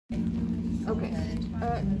Okay.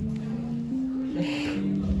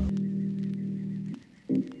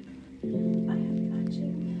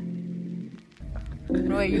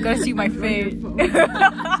 Wait, you gotta see my face. I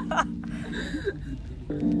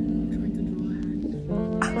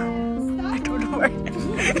don't know where.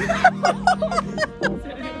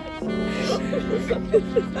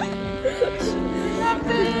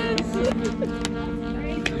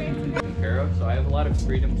 Care of, so I have a lot of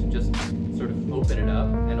freedom to just sort of open it up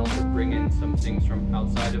and also bring in some things from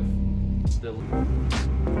outside of the.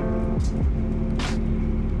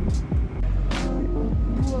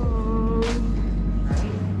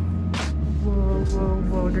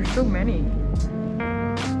 Whoa, there's so many.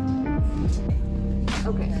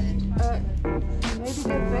 Okay. Maybe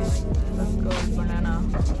get back. Let's go, banana.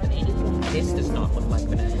 This does not look like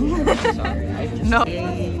banana. Sorry. No.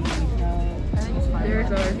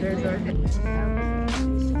 There's ours.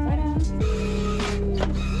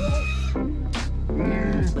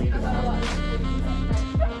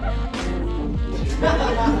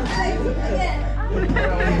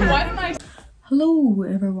 Hello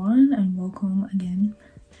everyone and welcome again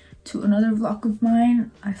to another vlog of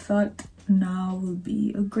mine. I thought now would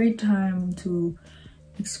be a great time to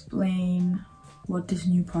explain what this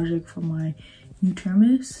new project for my new term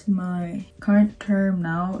is. My current term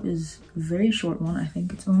now is a very short one. I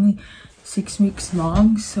think it's only 6 weeks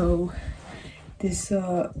long, so this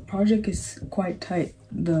project is quite tight.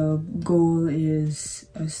 The goal is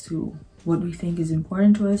as to what we think is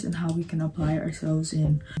important to us and how we can apply ourselves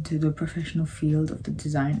into the professional field of the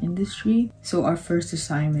design industry. So our first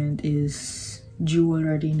assignment is due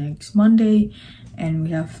already next Monday, and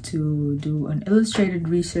we have to do an illustrated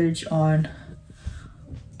research on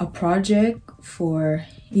a project for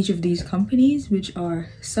each of these companies, which are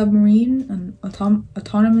Submarine, an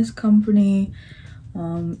autonomous company,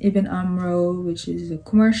 Ibn Amro, which is a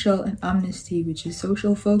commercial, and Amnesty, which is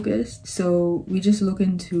social focused. So we just look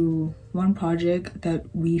into one project that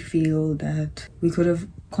we feel that we could have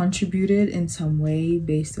contributed in some way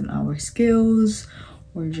based on our skills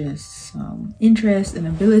or just interests and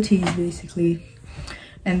abilities basically,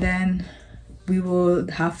 and then we will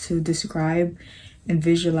have to describe and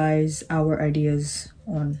visualize our ideas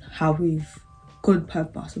on how we could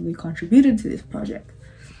have possibly contributed to this project.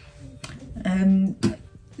 And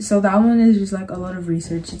so that one is just like a lot of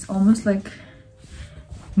research. It's almost like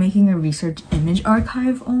making a research image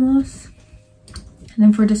archive almost. And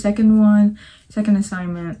then for the second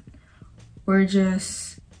assignment, we're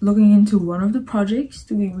just looking into one of the projects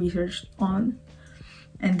to be researched on,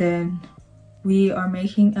 and then we are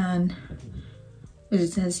making as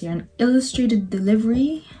it says here, an illustrated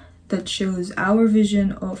delivery that shows our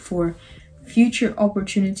vision for future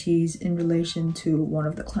opportunities in relation to one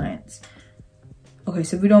of the clients. Okay,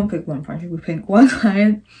 so we don't pick one project, we pick one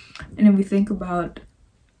client, and then we think about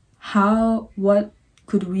what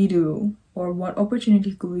could we do, or what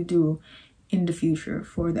opportunity could we do in the future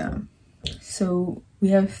for them. So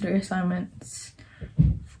we have 3 assignments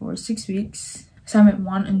for 6 weeks. Assignment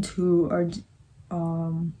 1 and 2 are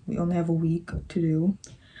we only have a week to do.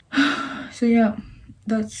 So yeah,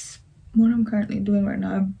 that's what I'm currently doing right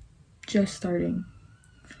now. I'm just starting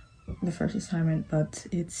the first assignment, but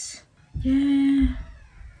it's yeah.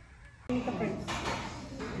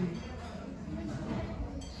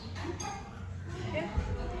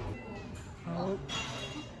 Oh.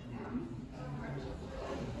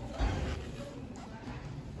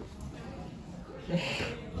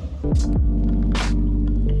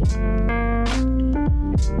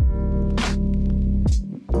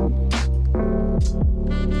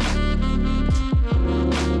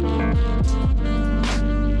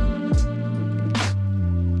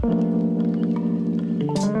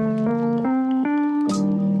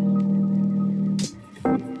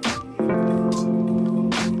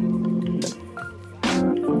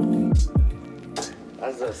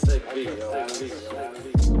 That's a sick beat, yo.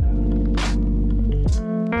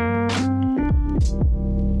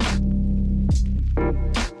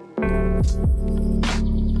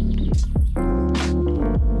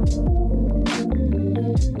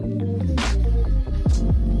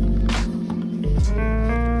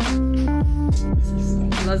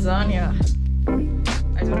 Lasagna.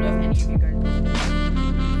 I don't know if any of you guys know.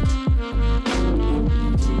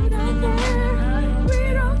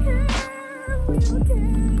 We don't care.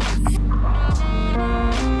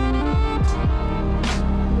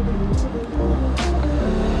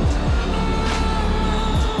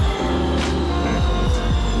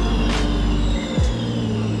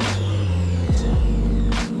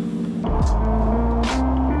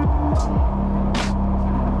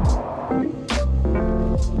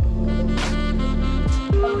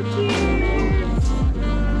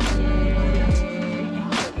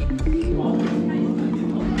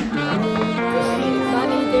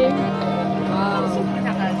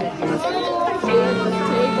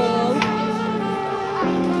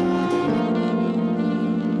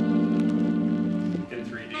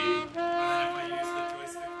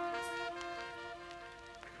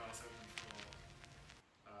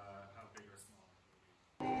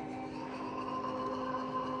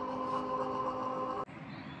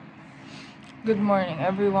 Good morning,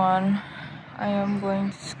 everyone. I am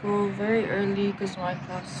going to school very early because my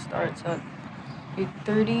class starts at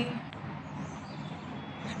 8:30.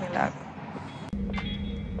 Wish me luck.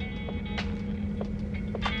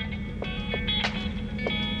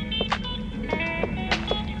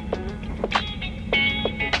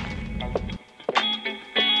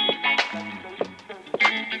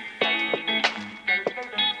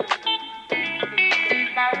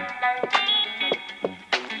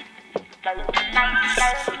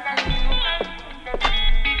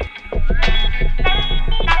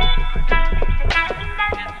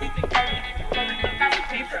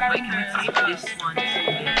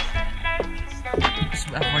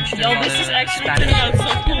 Yo, this is actually turning out so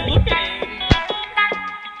cool looking.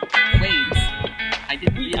 Wait, I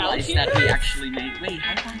didn't realize that we actually made. Wait,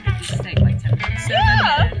 how long did this take? Like 10 minutes?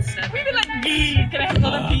 Yeah. 7 minutes? 7 We'd be like, can I have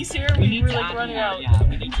another piece here? We We're need to like add running more. out. Yeah,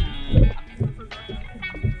 we need to.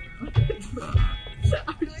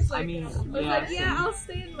 I mean, yeah, I'll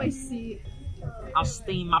stay in my seat. I'll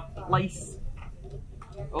stay in my place.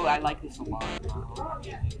 Oh, I like this a lot.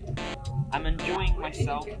 I'm enjoying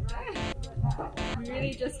myself. We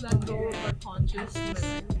really just let go of our conscious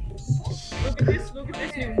limits. Look at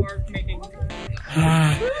this new mark making.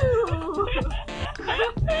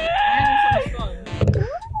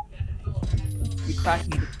 You cracked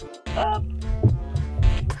me up.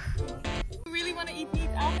 Really want to eat meat?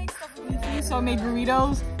 I'll make stuff with meat. So I made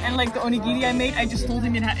burritos, and like the onigiri I made, I just told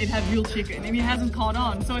him it had real chicken, and he hasn't caught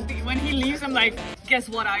on. So when he leaves, I'm like, guess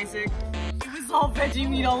what, Isaac? It was all veggie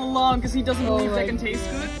meat all along because he doesn't believe that can taste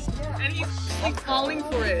good, and he's like falling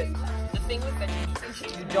for it. The thing with veggie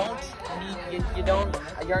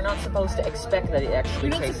meat, you're not supposed to expect that it actually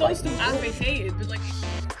You're not tastes supposed like to advocate it, but like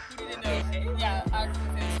put it in a you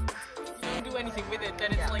don't do anything with it,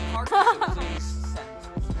 then it's like hard.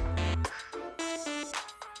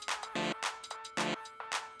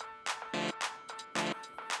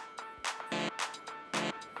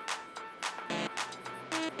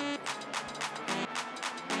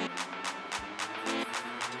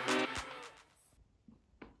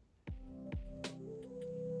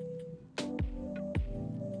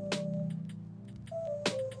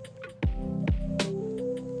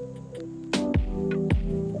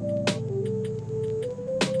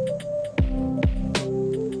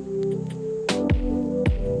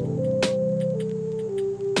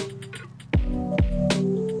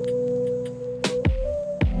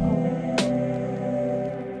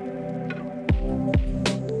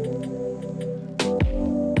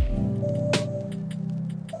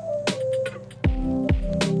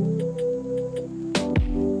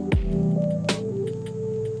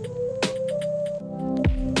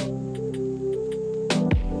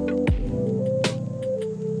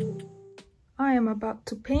 I am about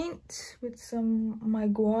to paint with my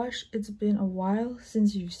gouache. It's been a while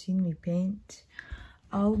since you've seen me paint.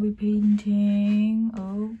 I'll be painting,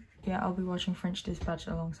 I'll be watching French Dispatch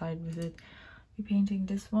alongside with it. I'll be painting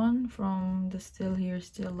this one from the Still Here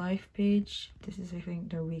Still Life page. This is, I think,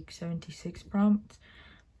 their week 76 prompt.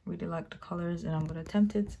 Really like the colors, and I'm gonna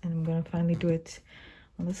attempt it, and I'm gonna finally do it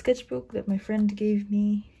on the sketchbook that my friend gave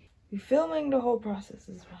me. We're filming the whole process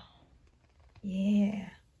as well. Yeah.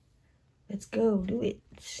 Let's go, do it.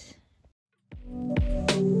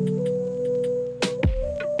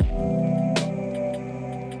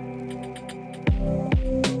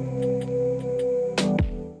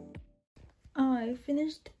 I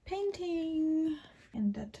finished painting,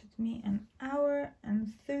 and that took me an hour and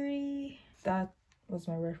 30. That was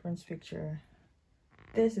my reference picture.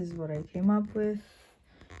 This is what I came up with.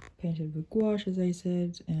 Painted with gouache, as I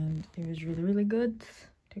said, and it was really good.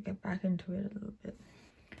 To get back into it a little bit.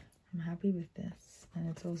 I'm happy with this, and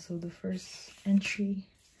it's also the first entry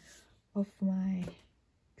of my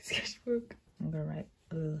sketchbook. I'm gonna write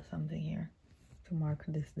a little something here to mark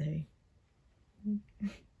this day.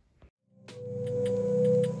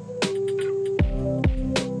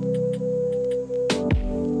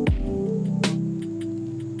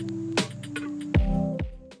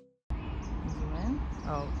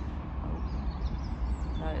 Oh,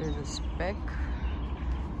 that is a speck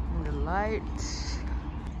in the light.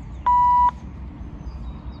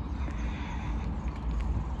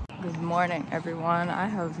 Good morning, everyone. I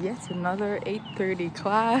have yet another 8:30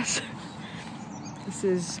 class. This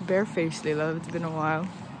is barefaced Lilah. It's been a while.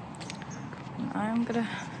 And I'm gonna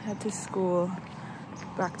head to school.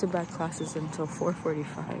 Back-to-back classes until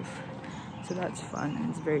 4:45. So that's fun,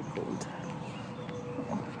 and it's very cold.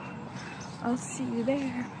 I'll see you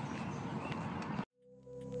there.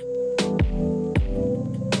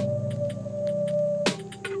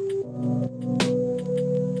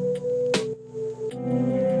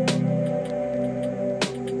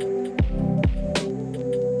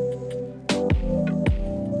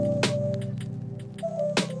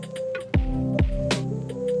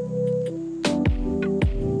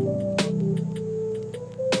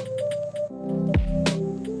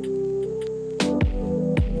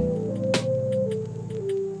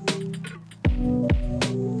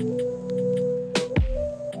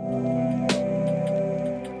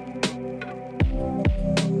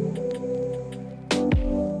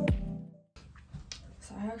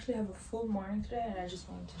 actually have a full morning today, and I just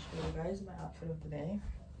wanted to show you guys my outfit of the day.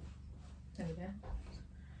 There we go.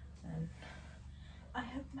 And I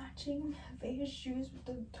have matching beige shoes with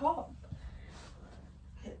the top.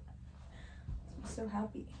 It makes me so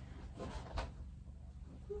happy.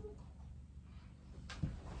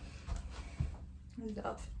 Here's the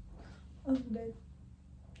outfit of the day.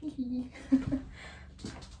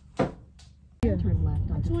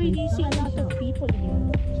 That's why you see a lot of people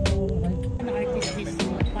here. An artist is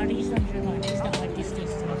Paris Saint-Germain is the artist.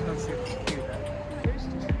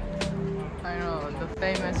 I know, the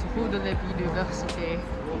famous Rue de l'Université.